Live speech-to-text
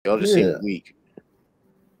Y'all just Yeah, seem weak.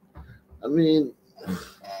 I mean,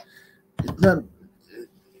 it's not.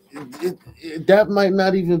 That might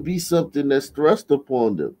not even be something that's thrust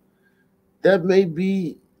upon them. That may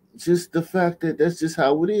be just the fact that that's just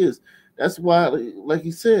how it is. That's why, like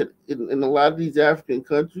you said, in a lot of these African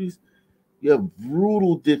countries, you have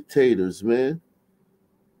brutal dictators, man.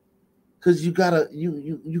 Because you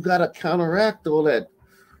gotta counteract all that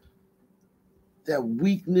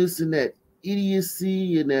weakness and that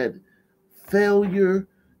idiocy and that failure,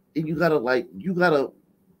 and you gotta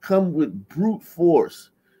come with brute force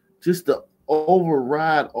just to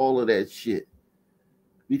override all of that shit.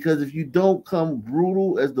 Because if you don't come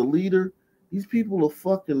brutal as the leader, these people will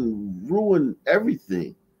fucking ruin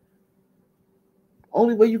everything.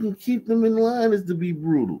 Only way you can keep them in line is to be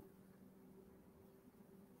brutal.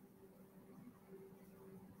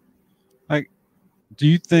 Like, do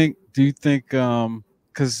you think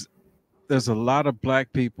because there's a lot of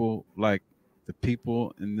black people, like the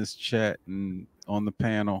people in this chat and on the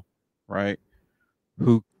panel, right,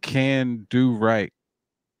 who can do right.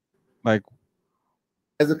 Like,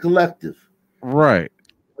 As a collective, right.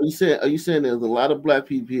 are you saying there's a lot of black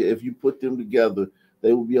people here? If you put them together,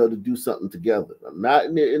 they will be able to do something together, not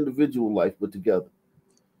in their individual life, but together.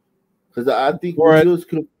 Because I think what Right. you're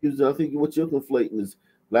confusing, I think what you're conflating is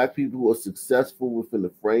black people who are successful within the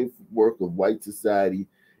framework of white society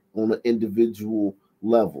on an individual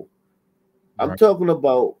level. I'm Right. talking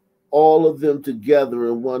about all of them together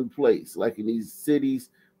in one place, like in these cities,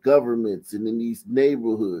 governments, and in these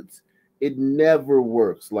neighborhoods. It never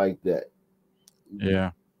works like that.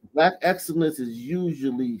 Yeah. Black excellence is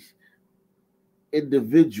usually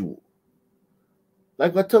individual.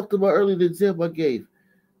 Like I talked about earlier, the example I gave,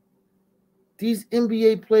 these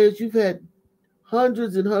NBA players, you've had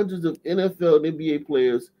hundreds and hundreds of NFL and NBA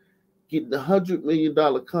players getting $100 million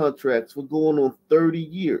contracts for going on 30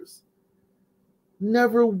 years.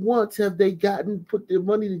 Never once have they gotten put their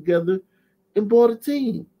money together and bought a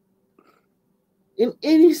team in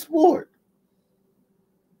any sport.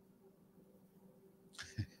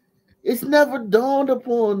 It's never dawned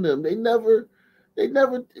upon them. They never,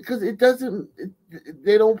 because it doesn't,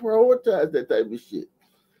 they don't prioritize that type of shit.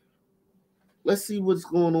 Let's see what's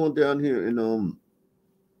going on down here in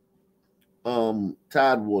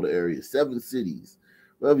Tidewater area, seven cities,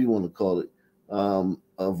 whatever you want to call it,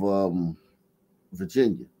 of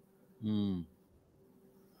Virginia. Mm.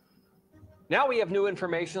 Now we have new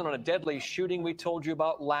information on a deadly shooting we told you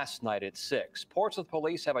about last night at 6. Portsmouth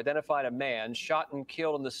police have identified a man shot and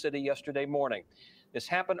killed in the city yesterday morning. This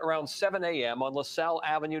happened around 7 a.m. on LaSalle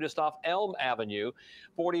Avenue, just off Elm Avenue.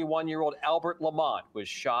 41-year-old Albert Lamont was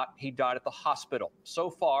shot. He died at the hospital. So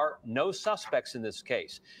far, no suspects in this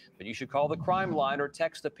case. But you should call the crime line or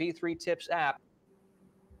text the P3 Tips app.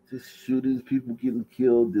 Just shootings, people getting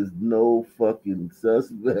killed. There's no fucking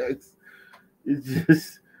suspects. It's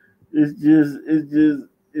just, it's just.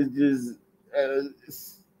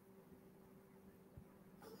 It's,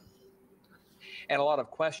 And a lot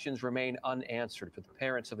of questions remain unanswered for the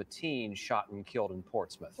parents of a teen shot and killed in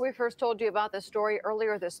Portsmouth. We first told you about this story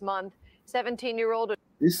earlier this month. 17-year-old.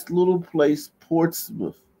 this little place,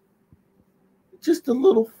 Portsmouth, just a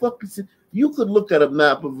little fucking. You could look at a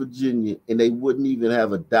map of Virginia and they wouldn't even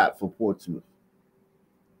have a dot for Portsmouth.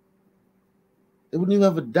 They wouldn't even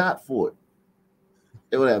have a dot for it.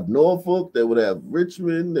 They would have Norfolk, they would have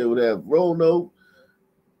Richmond, they would have Roanoke.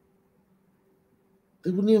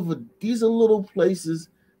 They wouldn't even. These are little places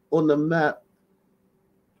on the map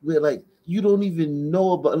where, like, you don't even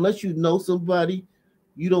know about, unless you know somebody,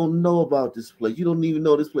 you don't know about this place. You don't even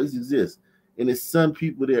know this place exists. And there's some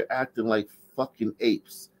people there acting like fucking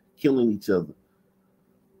apes, killing each other.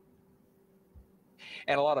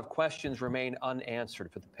 And a lot of questions remain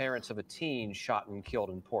unanswered for the parents of a teen shot and killed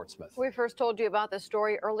in Portsmouth. We first told you about this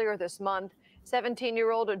story earlier this month.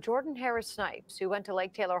 17-year-old Jordan Harris Snipes, who went to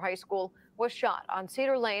Lake Taylor High School, was shot on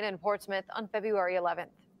Cedar Lane in Portsmouth on February 11th.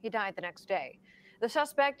 He died the next day. The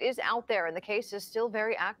suspect is out there, and the case is still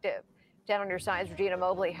very active. 10 on your sides, Regina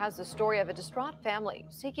Mobley has the story of a distraught family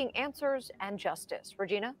seeking answers and justice.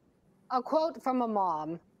 Regina? A quote from a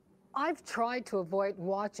mom. I've tried to avoid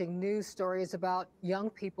watching news stories about young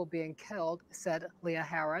people being killed, said Leah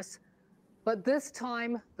Harris. But this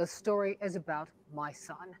time, the story is about my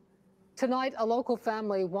son. Tonight, a local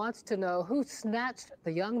family wants to know who snatched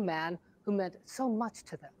the young man who meant so much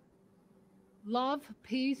to them. Love,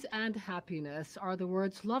 peace, and happiness are the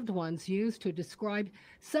words loved ones use to describe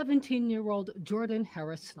 17-year-old Jordan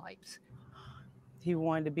Harris Snipes. He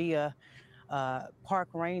wanted to be a park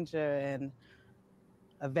ranger and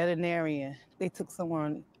a veterinarian. They took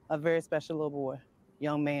someone, a very special little boy.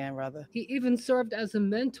 young man, rather. He even served as a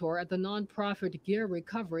mentor at the nonprofit Gear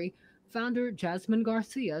Recovery. Founder Jasmine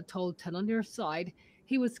Garcia told 10 on Your Side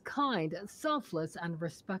he was kind, selfless, and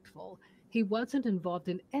respectful. He wasn't involved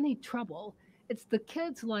in any trouble. It's the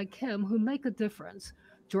kids like him who make a difference.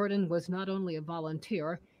 Jordan was not only a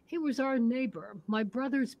volunteer, he was our neighbor, my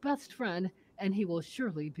brother's best friend, and he will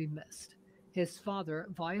surely be missed. His father,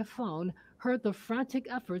 via phone, heard the frantic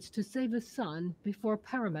efforts to save his son before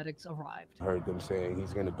paramedics arrived. I heard them saying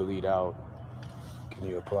he's going to bleed out. Can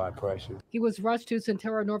you apply pressure? He was rushed to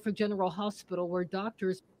Centera Norfolk General Hospital where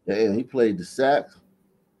doctors. Damn, he played the sax.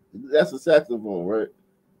 That's a saxophone, right?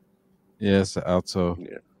 Yeah, it's an alto.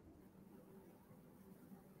 Yeah.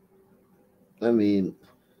 I mean,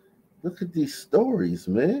 look at these stories,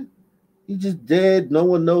 man. He just dead. No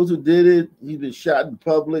one knows who did it. He's been shot in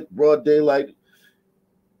public, broad daylight.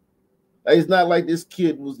 It's not like this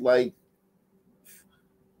kid was like,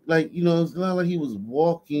 it's not like he was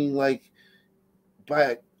walking like by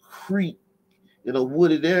a creek in a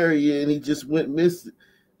wooded area and he just went missing.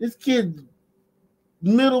 This kid,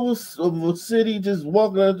 middle of a city, just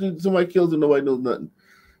walking out, somebody kills him, nobody knows nothing.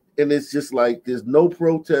 And it's just like there's no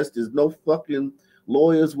protest, there's no fucking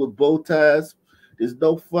lawyers with bow ties, there's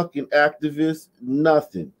no fucking activists,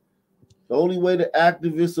 nothing. The only way the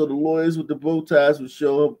activists or the lawyers with the bow ties would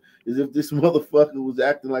show up is if this motherfucker was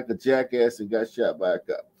acting like a jackass and got shot by a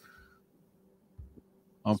cop.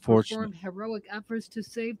 Unfortunately. Performed heroic efforts to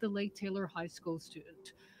save the Lake Taylor High School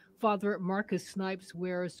student. Father Marcus Snipes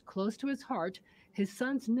wears close to his heart his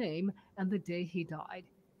son's name and the day he died.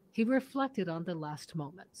 He reflected on the last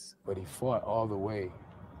moments. But he fought all the way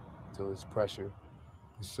till his pressure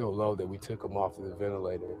was so low that we took him off of the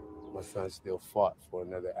ventilator. My son still fought for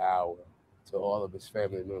another hour till all of his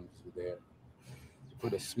family members were there. He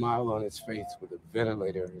put a smile on his face with a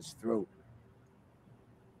ventilator in his throat.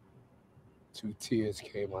 2 tears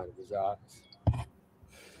came out of his eyes.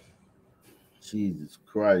 Jesus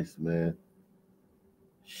Christ, man.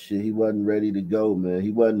 Shit, he wasn't ready to go, man.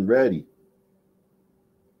 He wasn't ready.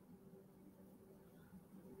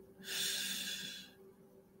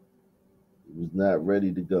 He was not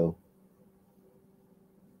ready to go.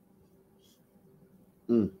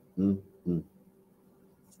 I mean,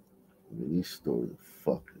 these stories are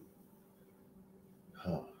fucking.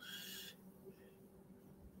 Oh,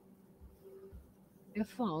 shit. A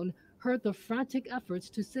phone heard the frantic efforts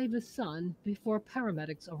to save his son before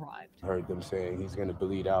paramedics arrived. I heard them saying he's going to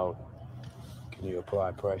bleed out. Can you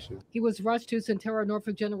apply pressure? He was rushed to Centera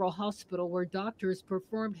Norfolk General Hospital where doctors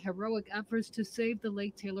performed heroic efforts to save the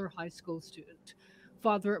Lake Taylor High School student.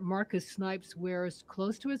 Father Marcus Snipes wears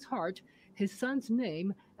close to his heart his son's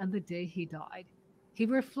name and the day he died. He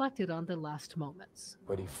reflected on the last moments.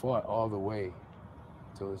 But he fought all the way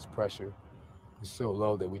till his pressure was so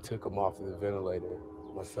low that we took him off of the ventilator.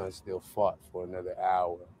 My son still fought for another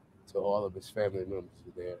hour till all of his family members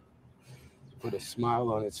were there. He put a smile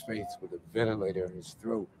on his face with a ventilator in his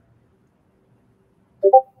throat.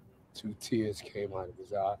 2 tears came out of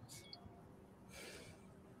his eyes.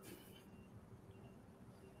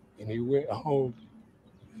 And he went home.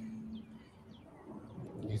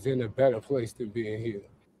 He's in a better place than being here.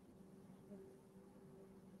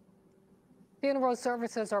 Funeral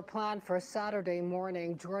services are planned for Saturday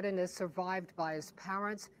morning. Jordan is survived by his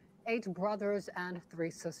parents, 8 brothers, and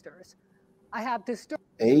 3 sisters. I have disturbed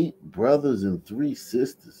 8 brothers and 3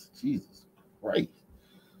 sisters. Jesus Christ.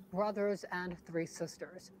 Brothers and 3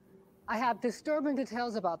 sisters. I have disturbing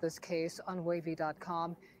details about this case on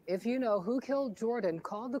wavy.com. If you know who killed Jordan,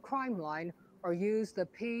 call the crime line or use the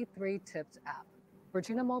P3 Tips app.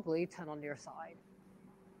 Regina Mobley, 10 on Your Side.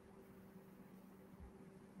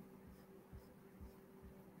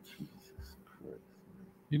 Jesus Christ.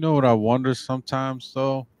 You know what I wonder sometimes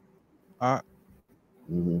though?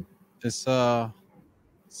 It's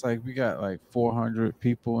like we got like 400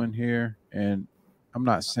 people in here, and I'm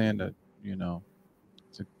not saying that,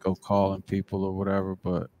 to go calling people or whatever,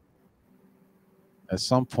 but at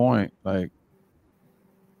some point, like,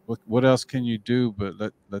 what else can you do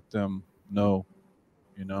but let them know,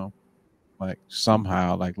 like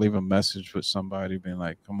somehow, like leave a message with somebody being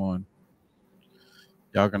like, come on,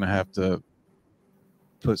 y'all gonna have to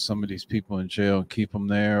put some of these people in jail and keep them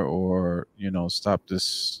there, or stop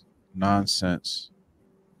this nonsense.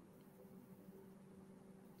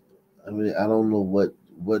 I mean, I don't know what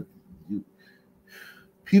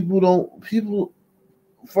people.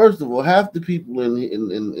 First of all, half the people in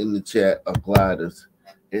the chat are gliders,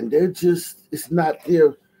 and they're just it's not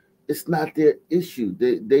their issue.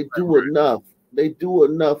 They do enough. They do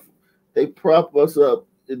enough. They prop us up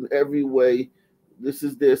in every way. This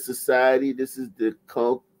is their society. This is their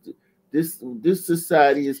cult. This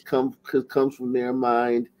society comes from their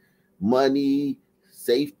mind, money,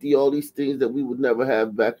 safety, all these things that we would never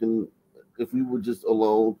have back in if we were just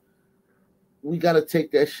alone. We got to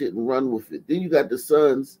take that shit and run with it. Then you got the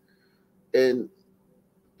sons, and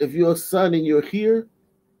if you're a son and you're here,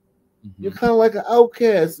 you're kind of like an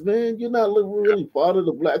outcast, man. You're not really part of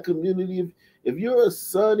the black community. If you're a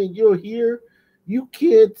son and you're here, you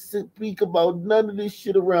can't speak about none of this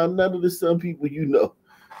shit around none of the some people you know.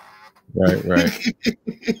 Right.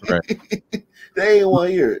 They ain't want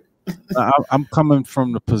to hear it. I'm coming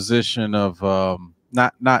from the position of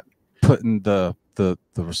not putting the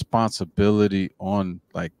responsibility on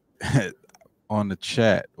like on the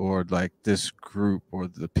chat or like this group or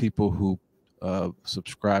the people who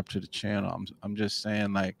subscribe to the channel. I'm just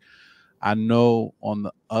saying, like, I know on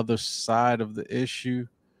the other side of the issue,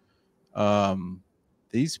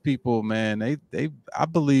 these people, man, I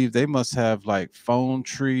believe they must have like phone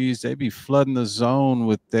trees. They be flooding the zone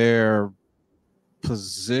with their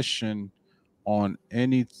position on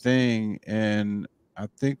anything, and I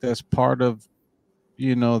think that's part of,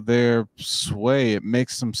 you know, their sway. It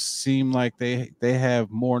makes them seem like they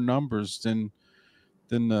have more numbers than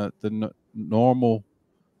the normal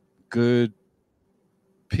good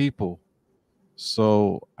people.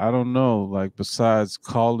 So I don't know, like, besides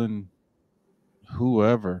calling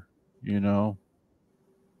whoever, you know,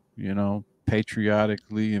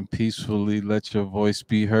 patriotically and peacefully let your voice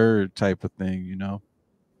be heard type of thing, you know.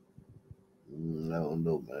 I don't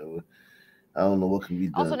know, man. I don't know what can be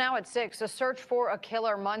done. Also now at 6, a search for a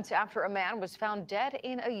killer months after a man was found dead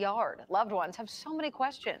in a yard. Loved ones have so many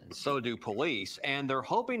questions. So do police, and they're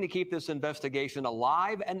hoping to keep this investigation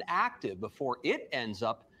alive and active before it ends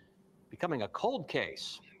up becoming a cold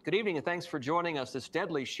case. Good evening, and thanks for joining us. This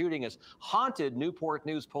deadly shooting has haunted Newport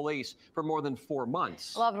News police for more than 4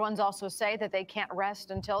 months. Loved ones also say that they can't rest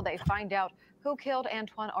until they find out who killed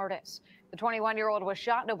Antoine Artis. The 21-year-old was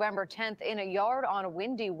shot November 10th in a yard on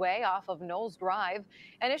Windy Way off of Knowles Drive.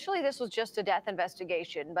 Initially, this was just a death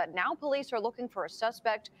investigation, but now police are looking for a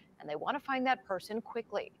suspect, and they want to find that person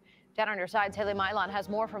quickly. 10 on your side's Haley Mylon has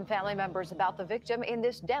more from family members about the victim in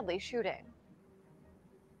this deadly shooting.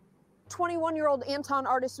 21-year-old Antoine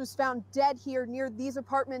Artis was found dead here near these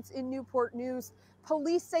apartments in Newport News.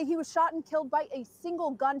 Police say he was shot and killed by a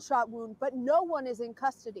single gunshot wound, but no one is in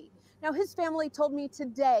custody. Now, his family told me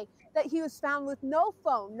today that he was found with no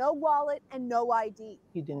phone, no wallet, and no ID.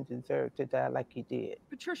 He didn't deserve to die like he did.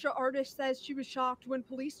 Patricia Artis says she was shocked when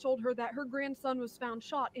police told her that her grandson was found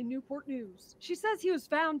shot in Newport News. She says he was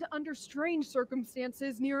found under strange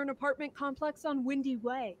circumstances near an apartment complex on Windy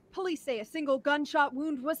Way. Police say a single gunshot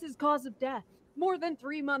wound was his cause of death. More than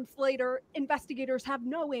 3 months later, investigators have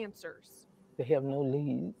no answers. They have no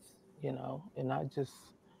leads, you know, and I just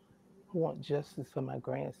want justice for my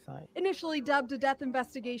grandson. Initially dubbed a death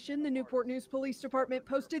investigation, the Newport News Police Department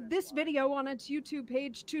posted this video on its YouTube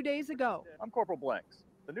page 2 days ago. I'm Corporal Blanks.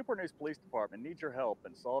 The Newport News Police Department needs your help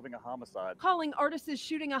in solving a homicide. Calling Artis'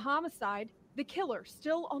 shooting a homicide, the killer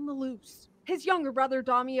still on the loose. His younger brother,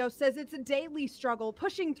 Damio, says it's a daily struggle,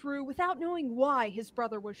 pushing through without knowing why his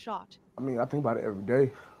brother was shot. I mean, I think about it every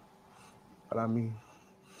day, but I mean,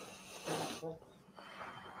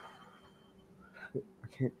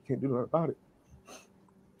 I can't do nothing about it.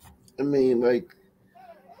 I mean, like,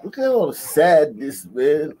 look at all the sadness,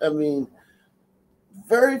 man. I mean,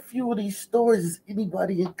 very few of these stories is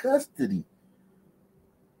anybody in custody.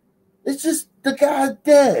 It's just the guy's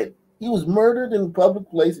dead. He was murdered in a public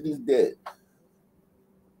place and he's dead.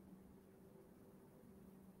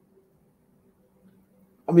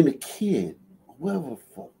 I mean, the kid, whoever the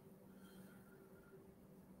fuck.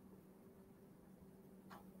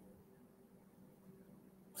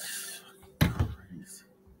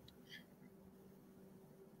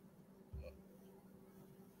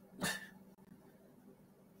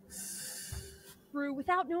 Through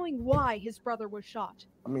without knowing why his brother was shot.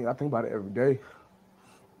 I mean, I think about it every day,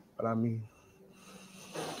 but I mean,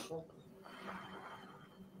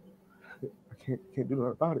 I can't do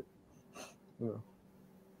nothing about it. You know,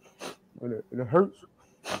 and it hurts.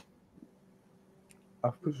 I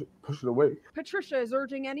push it away. Patricia is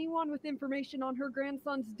urging anyone with information on her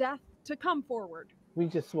grandson's death to come forward. We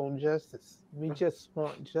just want justice. We just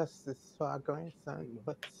want justice for our grandson,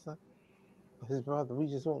 but his brother. We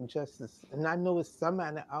just want justice. And I know it's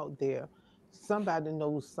somebody out there. Somebody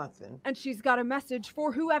knows something. And she's got a message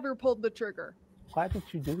for whoever pulled the trigger. Why did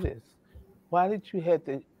you do this? Why did you have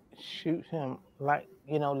to shoot him like,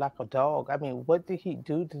 you know, like a dog? I mean, what did he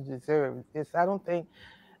do to deserve this? I don't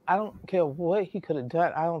care what he could have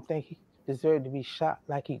done. I don't think he deserved to be shot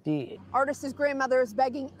like he did. Artist's grandmother is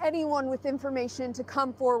begging anyone with information to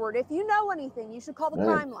come forward. If you know anything, you should call the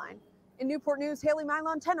crime line. In Newport News, Haley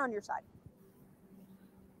Mylon, 10 on your side.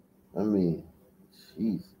 I mean,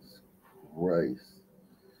 Jesus Christ.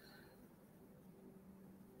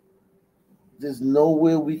 There's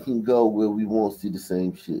nowhere we can go where we won't see the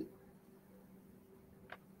same shit.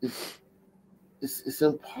 It's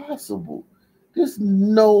impossible. There's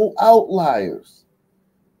no outliers.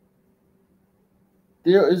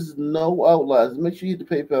 There is no outliers. Make sure you hit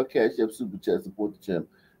the PayPal, Cash App, Super Chat, support the channel.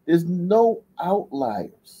 There's no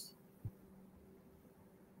outliers.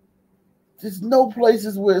 There's no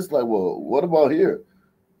places where it's like, well, what about here?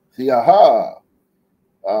 See, aha.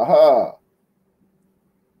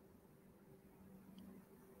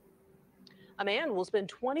 A man will spend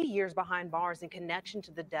 20 years behind bars in connection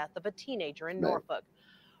to the death of a teenager in Norfolk.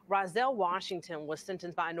 Rozelle Washington was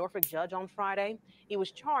sentenced by a Norfolk judge on Friday. He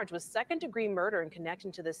was charged with second-degree murder in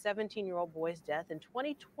connection to the 17-year-old boy's death in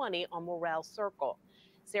 2020 on Morale Circle.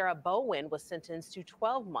 Sarah Bowen was sentenced to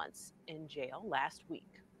 12 months in jail last week.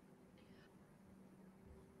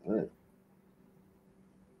 Right.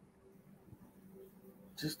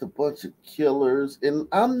 Just a bunch of killers. And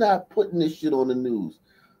I'm not putting this shit on the news.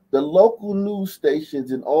 The local news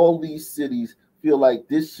stations in all these cities feel like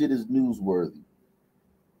this shit is newsworthy.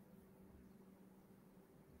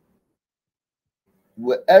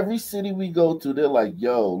 Where every city we go to, they're like,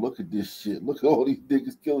 yo, look at this shit. Look at all these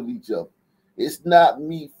niggas killing each other. It's not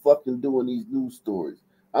me fucking doing these news stories.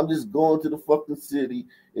 I'm just going to the fucking city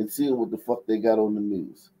and seeing what the fuck they got on the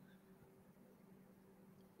news.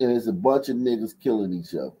 And there's a bunch of niggas killing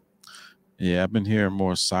each other. Yeah, I've been hearing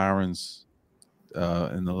more sirens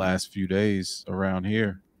in the last few days around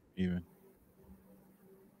here, even.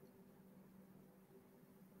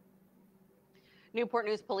 Newport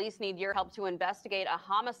News police need your help to investigate a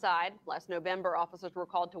homicide. Last November, officers were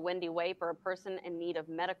called to Windy Way for a person in need of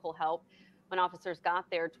medical help. When officers got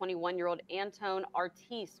there, 21-year-old Antone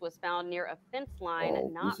Artis was found near a fence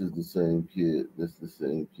line. This is the same kid. This is the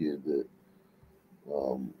same kid that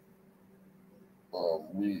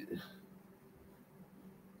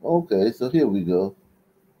Okay, so here we go.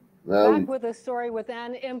 Back with a story with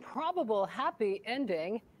an improbable happy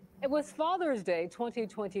ending. It was Father's Day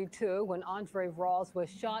 2022 when Andre Rawls was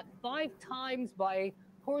shot 5 times by a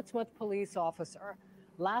Portsmouth police officer.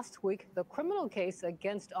 Last week, the criminal case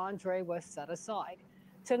against Andre was set aside.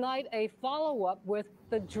 Tonight, a follow-up with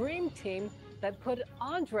the dream team that put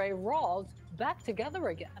Andre Rawls back together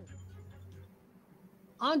again.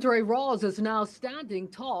 Andre Rawls is now standing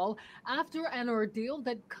tall after an ordeal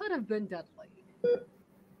that could have been deadly.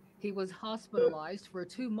 He was hospitalized for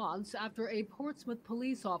 2 months after a Portsmouth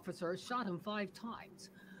police officer shot him 5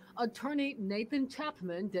 times. Attorney Nathan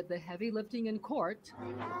Chapman did the heavy lifting in court,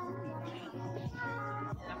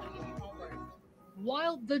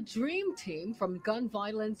 while the dream team from Gun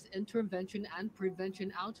Violence Intervention and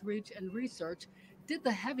Prevention Outreach and Research did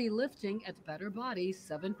the heavy lifting at Better Body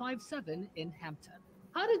 757 in Hampton.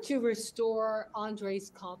 How did you restore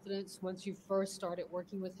Andre's confidence once you first started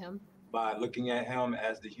working with him? By looking at him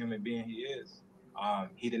as the human being he is.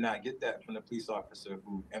 He did not get that from the police officer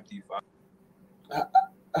who emptied fire.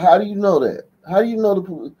 How do you know that? How do you know the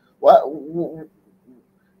police? Why?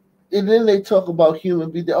 And then they talk about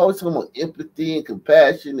human beings. They always talk about empathy and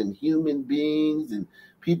compassion and human beings and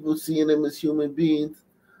people seeing them as human beings.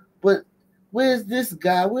 But where's this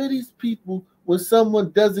guy? Where are these people when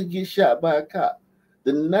someone doesn't get shot by a cop?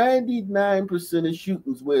 The 99% of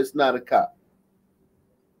shootings where it's not a cop.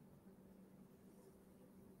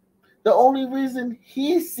 The only reason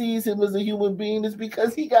he sees him as a human being is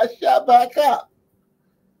because he got shot by a cop.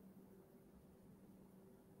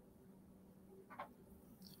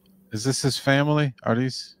 Is this his family? Are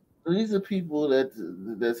these? These are people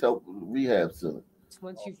that's helped rehab center.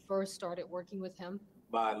 Once you first started working with him?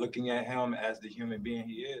 By looking at him as the human being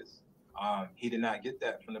he is. He did not get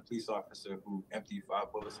that from the police officer who emptied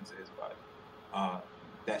 5 bullets into his body.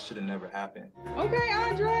 That should have never happened. Okay,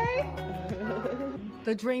 Andre!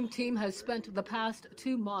 The Dream Team has spent the past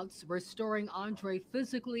 2 months restoring Andre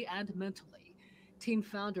physically and mentally. Team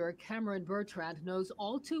founder Cameron Bertrand knows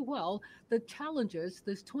all too well the challenges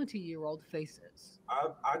this 20-year-old faces.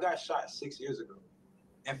 I got shot 6 years ago.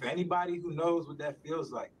 And for anybody who knows what that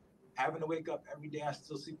feels like, having to wake up every day, I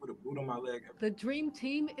still sleep with a boot on my leg. The Dream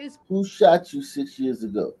Team is... Who shot you 6 years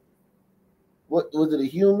ago? What was it? A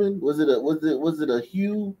human? Was it a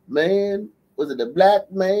Hugh man? Was it a black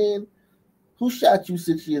man? Who shot you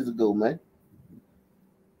 6 years ago, man?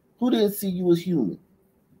 Who didn't see you as human?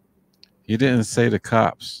 He didn't say the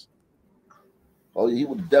cops. Oh, he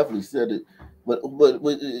would have definitely said it. But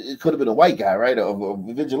it could have been a white guy, right? A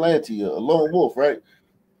vigilante, a lone wolf, right?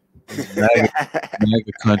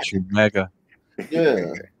 Mega country, mega.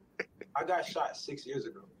 Yeah. I got shot 6 years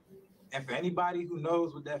ago. And for anybody who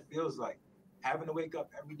knows what that feels like, having to wake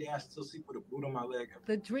up every day, I still sleep with a boot on my leg.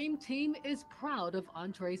 The Dream Team is proud of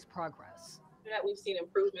Andre's progress. That we've seen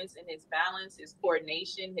improvements in his balance, his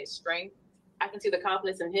coordination, his strength. I can see the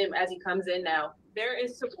confidence in him as he comes in now. There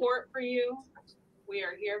is support for you. We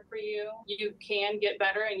are here for you. You can get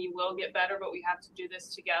better and you will get better, but we have to do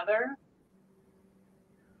this together.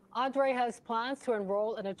 Andre has plans to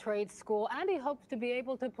enroll in a trade school, and he hopes to be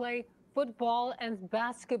able to play football and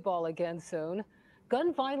basketball again soon.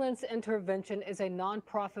 Gun Violence Intervention is a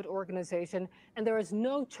nonprofit organization, and there is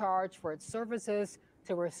no charge for its services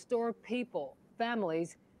to restore people,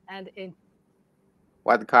 families, and in.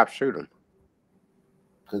 Why'd the cops shoot him?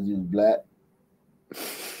 Because he was black.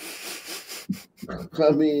 I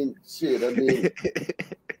mean, shit. I mean,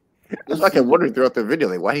 that's like I'm wondering throughout the video,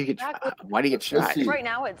 like, why do you get shot? Right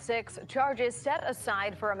now at 6, charges set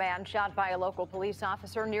aside for a man shot by a local police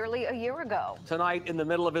officer nearly a year ago. Tonight, in the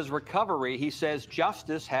middle of his recovery, he says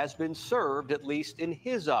justice has been served, at least in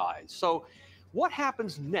his eyes. So what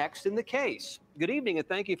happens next in the case? Good evening, and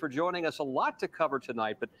thank you for joining us. A lot to cover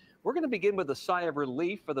tonight, but we're going to begin with a sigh of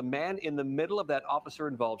relief for the man in the middle of that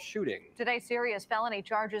officer-involved shooting. Today, serious felony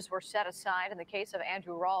charges were set aside in the case of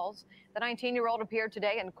Andrew Rawls. The 19-year-old appeared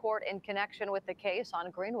today in court in connection with the case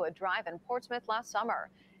on Greenwood Drive in Portsmouth last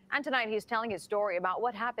summer. And tonight, he's telling his story about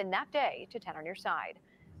what happened that day to 10 on your side.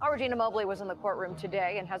 Our Regina Mobley was in the courtroom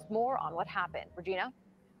today and has more on what happened. Regina?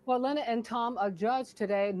 Well, Lena and Tom, a judge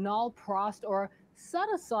today null prost or set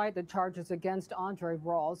aside the charges against Andre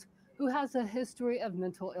Rawls, who has a history of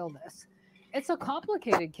mental illness. It's a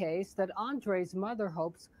complicated case that Andre's mother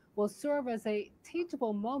hopes will serve as a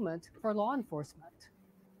teachable moment for law enforcement.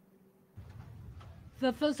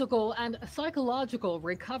 The physical and psychological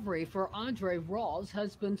recovery for Andre Rawls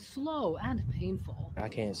has been slow and painful. I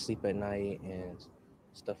can't sleep at night and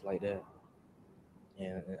stuff like that.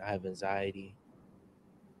 And I have anxiety,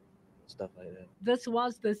 stuff like that. This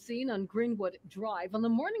was the scene on Greenwood Drive on the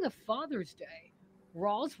morning of Father's Day.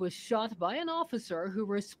 Rawls was shot by an officer who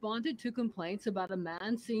responded to complaints about a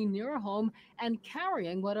man seen near a home and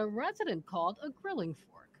carrying what a resident called a grilling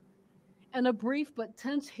fork. In a brief but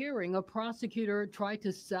tense hearing, a prosecutor tried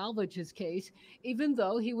to salvage his case, even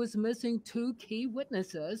though he was missing 2 key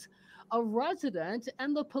witnesses, a resident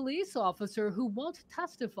and the police officer who won't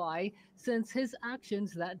testify since his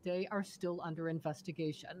actions that day are still under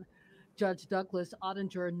investigation. Judge Douglas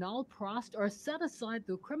Ottinger null prost or set aside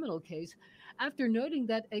the criminal case after noting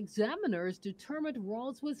that examiners determined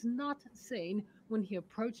Rawls was not sane when he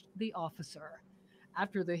approached the officer.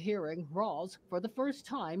 After the hearing, Rawls, for the first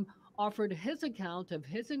time, offered his account of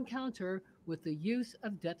his encounter with the use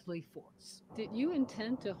of deadly force. Did you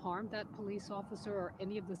intend to harm that police officer or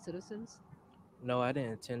any of the citizens? No, I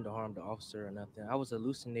didn't intend to harm the officer or nothing. I was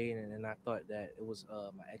hallucinating, and I thought that it was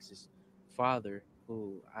my ex's father,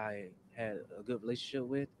 who I had a good relationship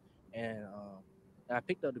with, and I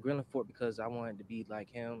picked up the grilling fork because I wanted to be like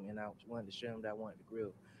him, and I wanted to show him that I wanted to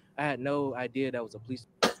grill. I had no idea that was a police.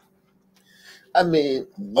 I mean,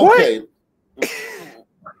 okay.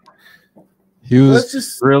 He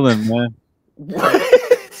was grilling, man.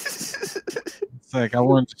 It's like I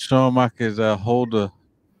wanted to show him I could hold a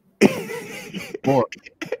fork.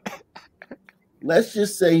 Let's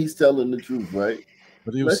just say he's telling the truth, right?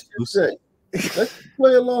 But he Let's just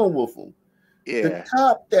play along with him. Yeah. The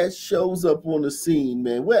cop that shows up on the scene,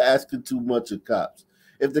 man, we're asking too much of cops.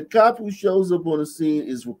 If the cop who shows up on the scene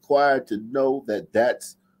is required to know that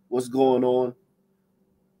that's what's going on,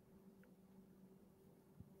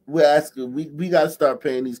 we're asking, we got to start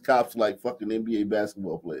paying these cops like fucking NBA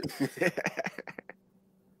basketball players.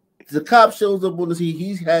 The cop shows up on the scene,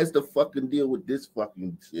 he has to fucking deal with this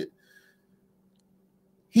fucking shit.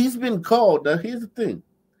 He's been called. Now, here's the thing.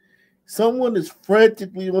 Someone is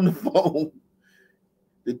frantically on the phone.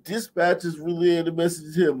 The dispatch is relaying the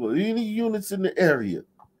message to him. Are any units in the area?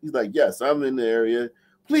 He's like, yes, I'm in the area.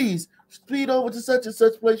 Please speed over to such and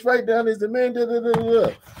such place. Right down is the man. Da, da, da,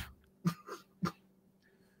 da.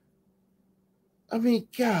 I mean,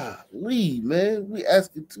 golly, man. We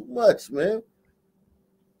asking too much, man.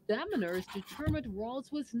 Examiners determined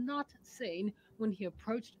Rawls was not sane when he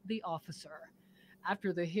approached the officer.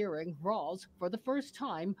 After the hearing, Rawls, for the first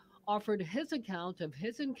time, offered his account of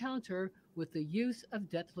his encounter with the use of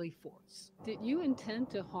deadly force. Did you intend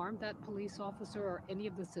to harm that police officer or any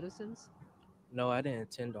of the citizens? No, I didn't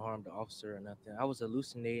intend to harm the officer or nothing. I was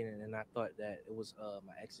hallucinating, and I thought that it was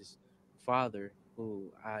my ex's father,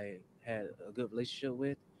 who I had a good relationship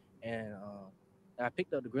with, and I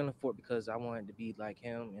picked up the grilling fork because I wanted to be like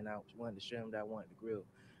him, and I wanted to show him that I wanted to grill.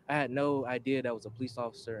 I had no idea that was a police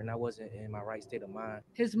officer, and I wasn't in my right state of mind.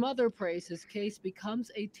 His mother prays his case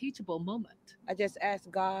becomes a teachable moment. I just ask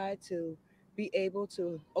God to be able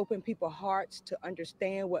to open people's hearts to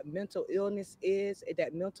understand what mental illness is, and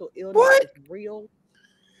that mental illness is real.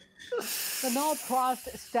 The no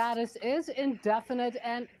prost status is indefinite,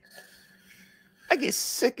 and I get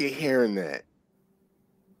sick of hearing that.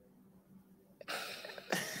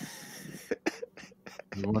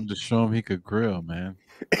 He wanted to show him he could grill, man.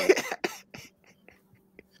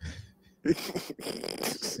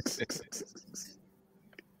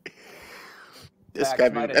 This Back guy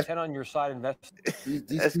tonight at 10 on your side.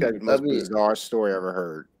 That's got the most bizarre story I ever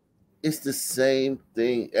heard. It's the same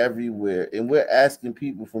thing everywhere, and we're asking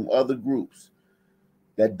people from other groups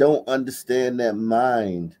that don't understand that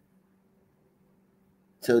mind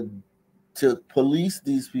to police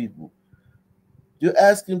these people. You're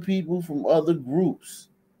asking people from other groups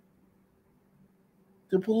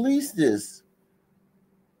to police this.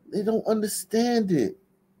 They don't understand it.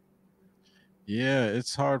 Yeah,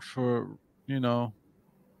 it's hard for,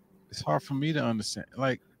 it's hard for me to understand.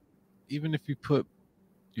 Like, even if you put,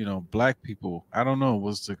 black people, I don't know,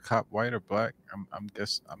 was the cop white or black? I'm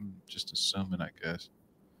just assuming, I guess.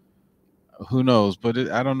 Who knows? But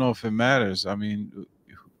I don't know if it matters. I mean,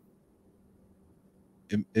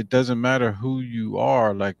 it doesn't matter who you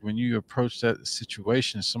are. Like, when you approach that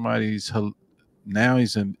situation, now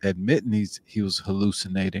he's admitting he was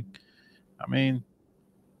hallucinating. I mean,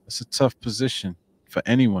 it's a tough position for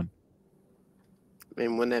anyone. I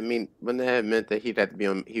mean, wouldn't that have meant that he'd have to be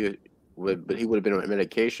on but he would have been on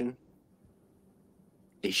medication?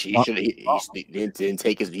 He didn't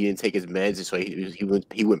take his meds, and so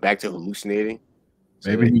he went back to hallucinating.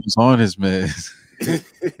 Maybe he was on his meds.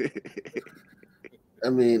 I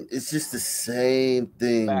mean, it's just the same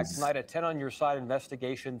thing. Back tonight at 10 on your side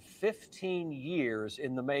investigation, 15 years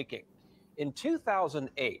in the making. In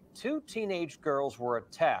 2008, 2 teenage girls were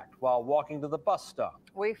attacked while walking to the bus stop.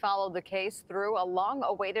 We followed the case through a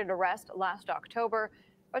long-awaited arrest last October.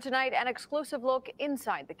 But tonight, an exclusive look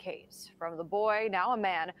inside the case from the boy, now a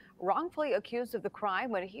man, wrongfully accused of the crime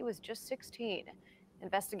when he was just 16.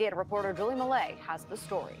 Investigative reporter Julie Millay has the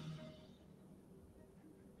story.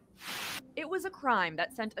 It was a crime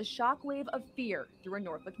that sent a shockwave of fear through a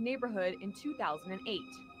Norfolk neighborhood in 2008.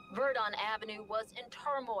 Verdon Avenue was in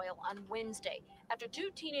turmoil on Wednesday after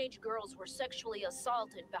 2 teenage girls were sexually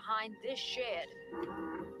assaulted behind this shed.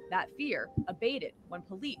 That fear abated when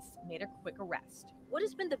police made a quick arrest. What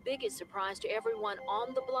has been the biggest surprise to everyone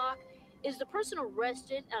on the block is the person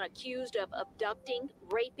arrested and accused of abducting,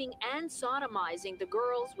 raping, and sodomizing the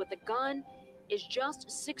girls with a gun is just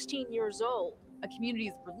 16 years old. A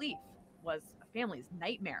community's relief was a family's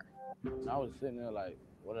nightmare. I was sitting there like,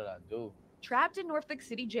 what did I do? Trapped in Norfolk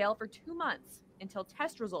City jail for 2 months until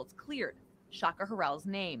test results cleared Shaka Harrell's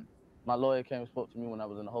name. My lawyer came and spoke to me when I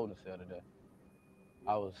was in the holding cell today.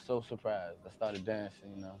 I was so surprised. I started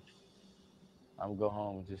dancing, I would go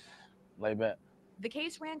home and just lay back. The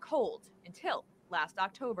case ran cold until last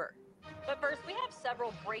October. But first, we have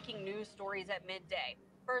several breaking news stories at midday.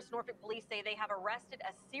 First, Norfolk police say they have arrested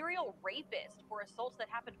a serial rapist for assaults that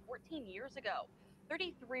happened 14 years ago.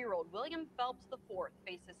 33-year-old William Phelps IV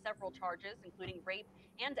faces several charges, including rape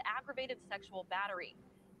and aggravated sexual battery.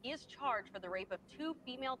 He is charged for the rape of 2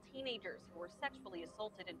 female teenagers who were sexually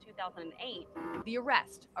assaulted in 2008. The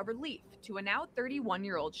arrest, a relief to a now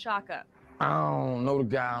 31-year-old Shaka. I don't know the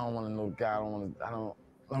guy. I don't want to know the guy.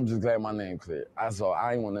 I'm just glad my name cleared. I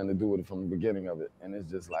ain't want nothing to do with it from the beginning of it. And it's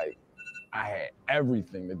just like, I had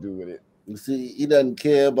everything to do with it. You see, he doesn't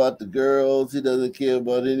care about the girls. He doesn't care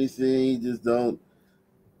about anything. He just don't,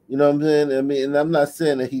 you know what I'm saying? I mean, and I'm not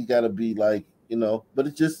saying that he got to be like, but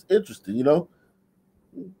it's just interesting, I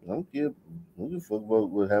don't give a fuck about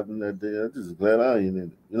what happened that day. I'm just glad I ain't in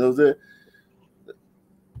it. You know what I'm saying?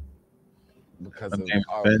 Because of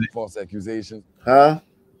our false accusations. Huh?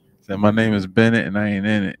 Said my name is Bennett and I ain't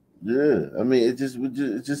in it. Yeah, I mean, it's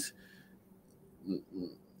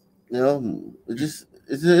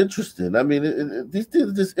interesting. I mean, these things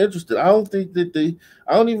are just interesting. I don't think that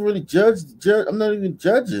I don't even really judge. I'm not even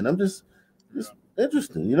judging. I'm just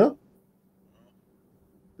interesting,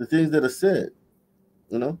 the things that are said,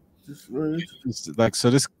 just really interesting. Like, so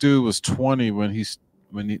this dude was 20 when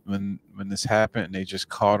this happened, and they just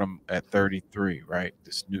caught him at 33, right?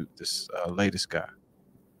 This latest guy.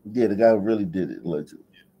 Yeah, the guy who really did it, allegedly.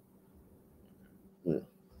 Yeah.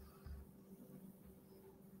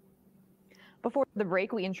 Before the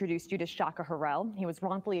break, we introduced you to Shaka Harrell. He was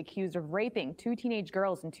wrongfully accused of raping 2 teenage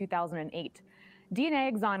girls in 2008. DNA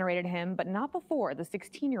exonerated him, but not before the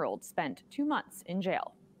 16-year-old spent 2 months in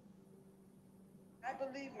jail. I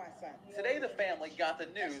believe my son. Today, the family got the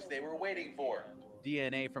news they were waiting for.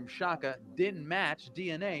 DNA from Shaka didn't match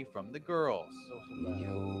DNA from the girls.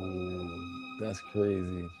 Yo, that's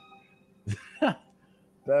crazy.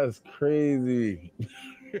 That's crazy.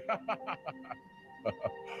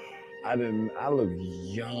 I look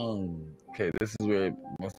young. Okay, this is where it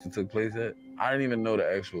must have took place at. I didn't even know the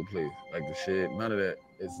actual place, like the shed, none of that.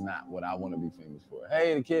 It's not what I want to be famous for.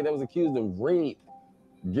 Hey, the kid that was accused of rape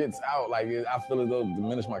gets out, like I feel as though it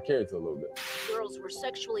diminished my character a little bit. Girls were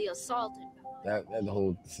sexually assaulted. That the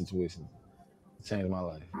whole situation changed my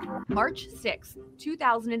life. March 6,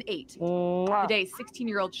 2008. The day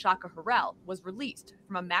 16-year-old Shaka Harrell was released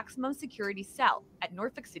from a maximum security cell at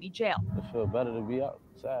Norfolk City Jail. It feel better to be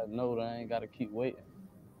outside, know that I ain't got to keep waiting.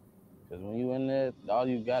 Because when you in there, all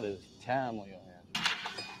you got is time on your hands.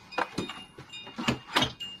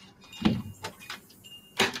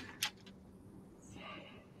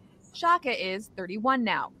 Shaka is 31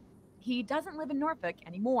 now. He doesn't live in Norfolk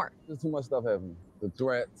anymore. There's too much stuff happening. The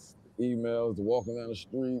threats, the emails, the walking down the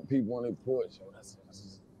street, people on their porch.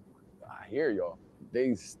 I hear y'all.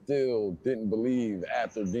 They still didn't believe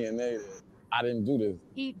after DNA that I didn't do this.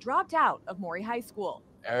 He dropped out of Maury High School.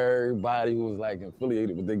 Everybody who was like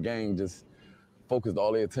affiliated with the gang just focused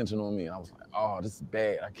all their attention on me. And I was like, oh, this is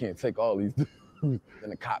bad. I can't take all these dudes. Then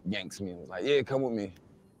the cop yanks me and was like, yeah, come with me.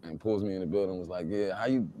 And pulls me in the building and was like, yeah, how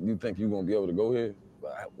you think you're gonna be able to go here?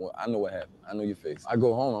 But I know what happened. I know your face. I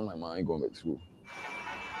go home, I'm like, man, I ain't going back to school.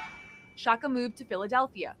 Shaka moved to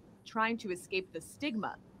Philadelphia, trying to escape the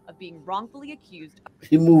stigma of being wrongfully accused.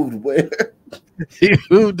 He moved where? He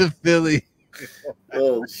moved to Philly.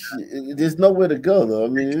 Oh shit! There's nowhere to go though. I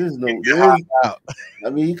mean, I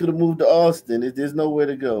mean, he could have moved to Austin. There's nowhere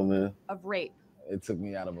to go, man. Of rape. It took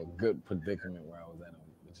me out of a good predicament where I was at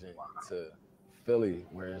to Philly,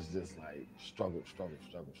 where it's just like struggle.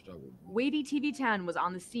 Wavy TV 10 was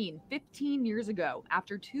on the scene 15 years ago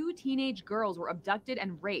after 2 teenage girls were abducted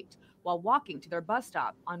and raped while walking to their bus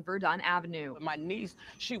stop on Verdun Avenue. My niece,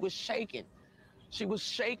 she was shaking. She was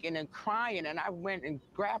shaking and crying, and I went and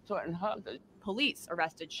grabbed her and hugged her. Police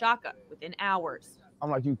arrested Shaka within hours. I'm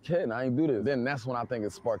like, you kidding? I ain't do this. Then that's when I think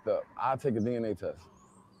it sparked up. I'll take a DNA test.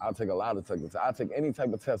 I'll take a lot of tests. I'll take any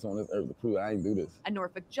type of test on this earth to prove I ain't do this. A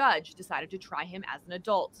Norfolk judge decided to try him as an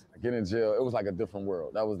adult. I get in jail, it was like a different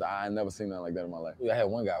world. I ain't never seen nothing like that in my life. I had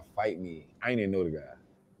one guy fight me. I ain't even know the guy.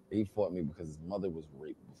 He fought me because his mother was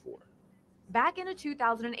raped before. Back in a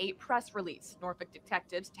 2008 press release, Norfolk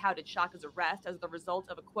detectives touted Shaka's arrest as the result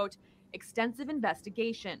of a, quote, extensive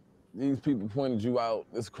investigation. These people pointed you out,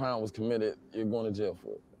 this crime was committed, you're going to jail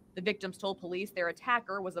for it. The victims told police their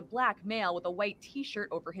attacker was a black male with a white t-shirt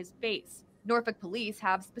over his face. Norfolk police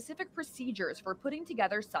have specific procedures for putting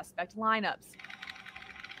together suspect lineups.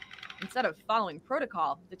 Instead of following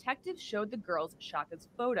protocol, detectives showed the girls Shaka's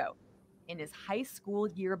photo in his high school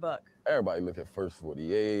yearbook. Everybody look at First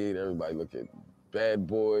 48, everybody look at Bad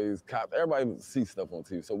Boys, Cops, everybody sees stuff on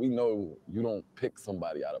TV, so we know you don't pick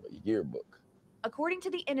somebody out of a yearbook. According to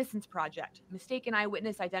the Innocence Project, mistaken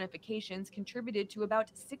eyewitness identifications contributed to about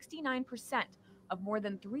 69% of more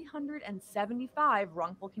than 375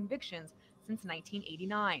 wrongful convictions since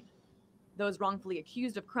 1989. Those wrongfully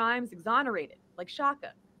accused of crimes exonerated, like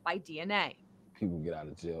Shaka, by DNA. People get out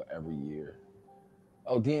of jail every year.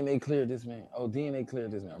 Oh, DNA cleared this man. Oh, DNA cleared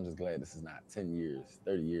this man. I'm just glad this is not 10 years,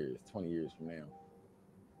 30 years, 20 years from now.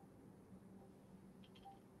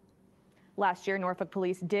 Last year, Norfolk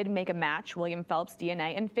police did make a match. William Phelps'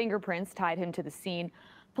 DNA and fingerprints tied him to the scene.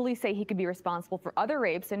 Police say he could be responsible for other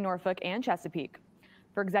rapes in Norfolk and Chesapeake.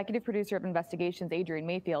 For executive producer of investigations, Adrian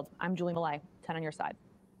Mayfield, I'm Julie Millay, 10 on your side.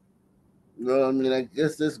 No, I mean, I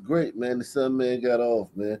guess that's great, man. The Sun Man got off,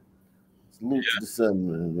 man. Salute to the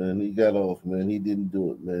Sun Man. He got off, man. He didn't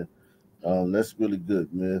do it, man. That's really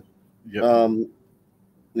good, man. Yep.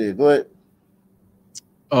 Yeah, go ahead.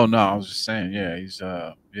 Oh no, I was just saying, yeah, he's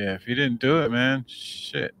yeah, if he didn't do it, man,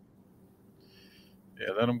 shit.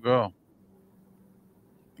 Yeah, let him go.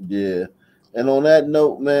 Yeah. And on that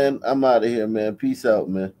note, man, I'm out of here, man. Peace out,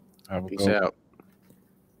 man. Have a Peace out.